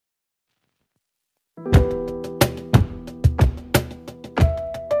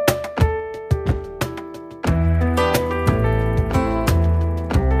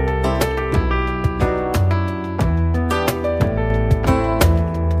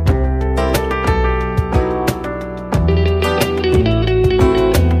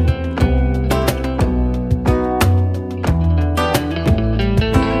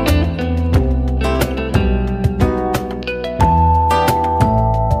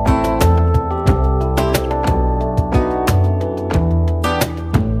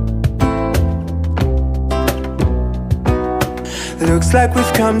Looks like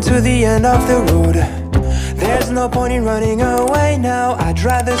we've come to the end of the road. There's no point in running away now. I'd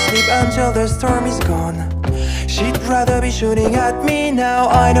rather sleep until the storm is gone. She'd rather be shooting at me now.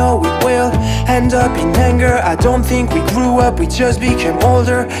 I know it will end up in anger. I don't think we grew up, we just became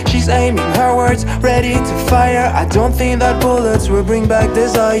older. She's aiming her words, ready to fire. I don't think that bullets will bring back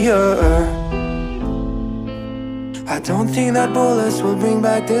desire. I don't think that bullets will bring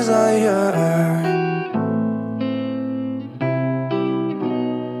back desire.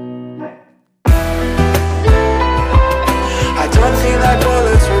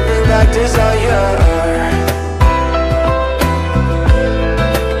 Desire.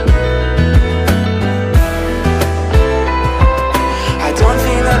 I don't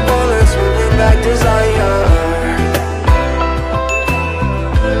think that bullets will bring back desire.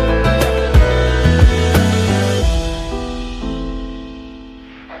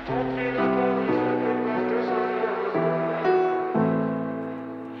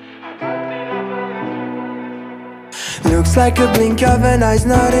 Looks like a blink of an eye's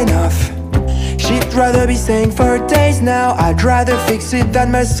not enough. She'd rather be staying for days now. I'd rather fix it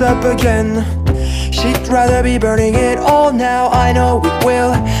than mess up again. She'd rather be burning it all now. I know it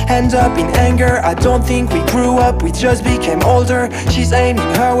will end up in anger. I don't think we grew up, we just became older. She's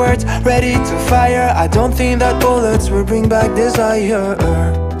aiming her words, ready to fire. I don't think that bullets will bring back desire.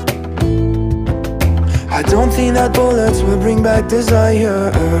 I don't think that bullets will bring back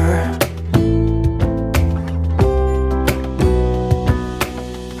desire.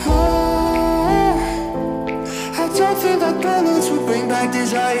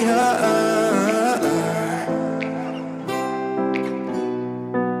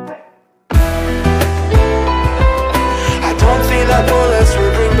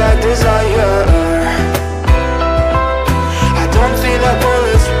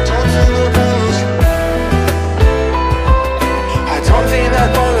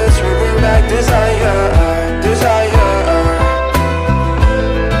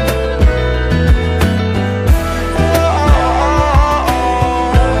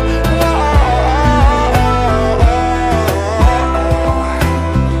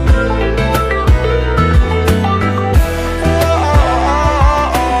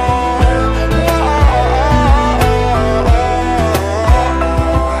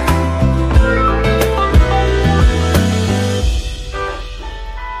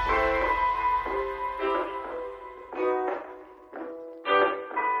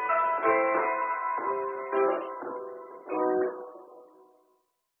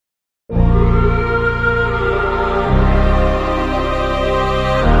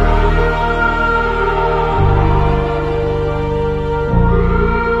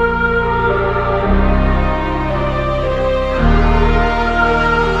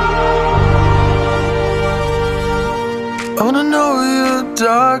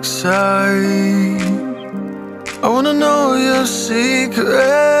 Dark side, I wanna know your secrets.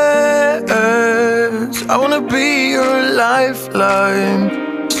 I wanna be your lifeline.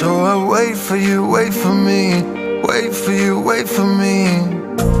 So I wait for you, wait for me. Wait for you, wait for me.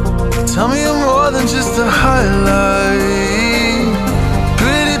 Tell me you're more than just a highlight.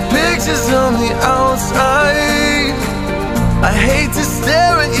 Pretty pictures on the outside. I hate to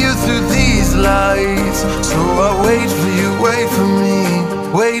stare at you through these lights. So I wait for you, wait for me.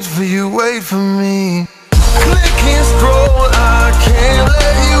 Wait for you, wait for me. Click and scroll, I can't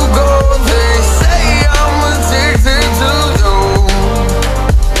let you go. They say I'm addicted to you.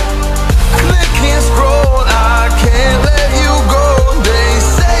 Click and scroll, I can't let you go. They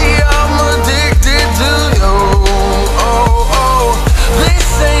say I'm addicted to you. Oh, oh, this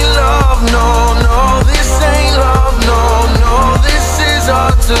ain't love, no, no. This ain't love, no, no. This is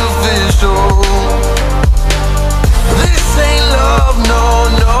artificial. This ain't love, no,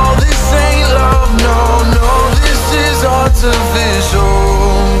 no. This ain't love, no.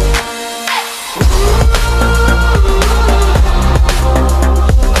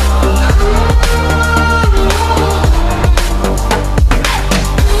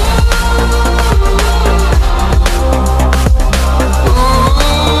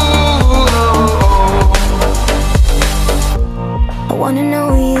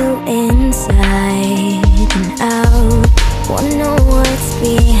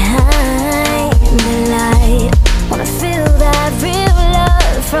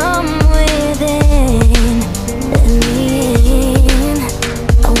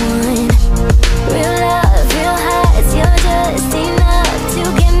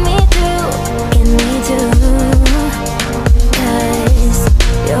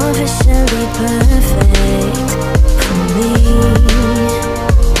 perfect for me.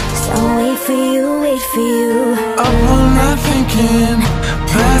 So wait for you, wait for you. Up all night thinking,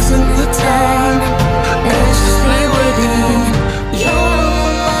 passing the time, anxiously waiting. You're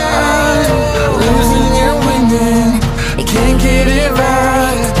mine, losing and winning, can't get it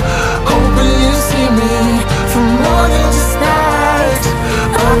right. Hoping you see me for more than just nights.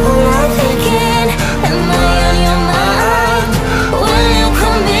 Up all night thinking, am I on your mind? Will you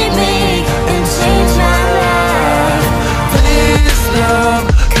come meet me and change my life? This love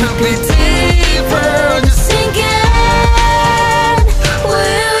could be deeper, just sinking.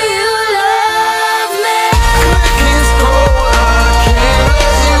 Will you love me? Can't scroll, I can't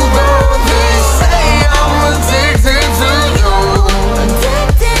let you go. They say I'm addicted to you.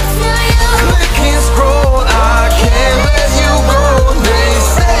 Addicted to you. Can't scroll, I can't let you go. They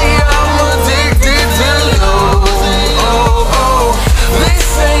say I'm addicted to you. Oh, oh. This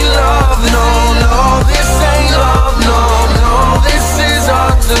ain't love, no, no. This ain't love, no, no. This is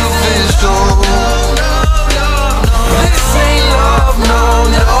artificial. This ain't love, no,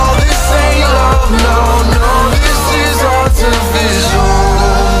 no. This ain't love, no, no. This is artificial.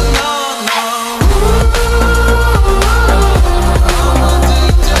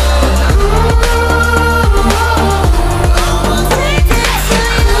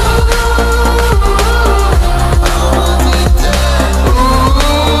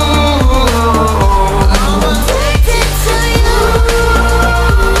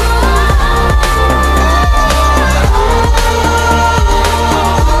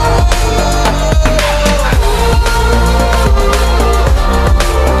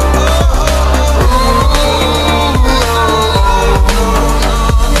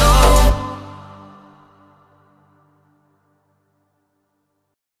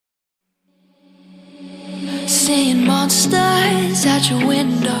 Seeing monsters at your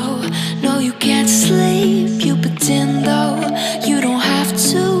window. No, you can't sleep, you pretend though. You don't have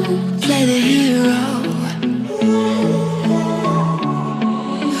to play the hero.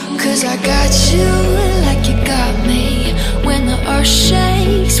 'Cause I got you like you got me. When the earth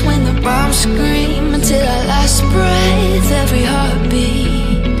shakes, when the bombs scream, until our last breath, every heartbeat.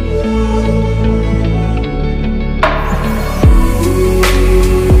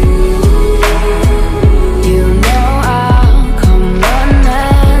 You know I'll come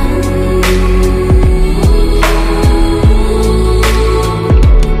running.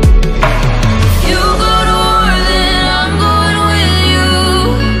 You go to war, then I'm going with you.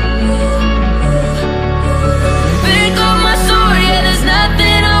 Pick up my sword, yeah, there's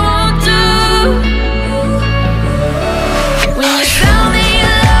nothing I won't do. When you sound the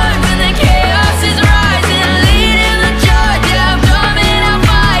alarm, when the chaos is rising, leading the charge, yeah, I'm coming out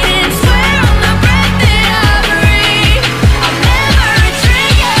fighting. Swear on the breath that I breathe, I'll never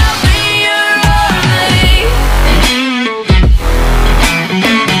retreat, yeah, I'll be your army.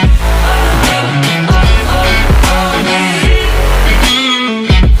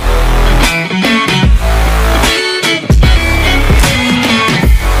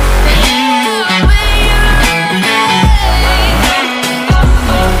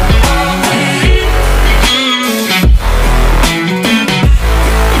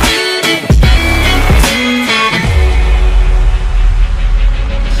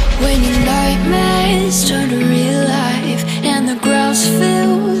 When your nightmares turn to real life and the ground's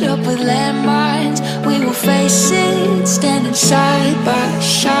filled up with landmines, we will face it standing side by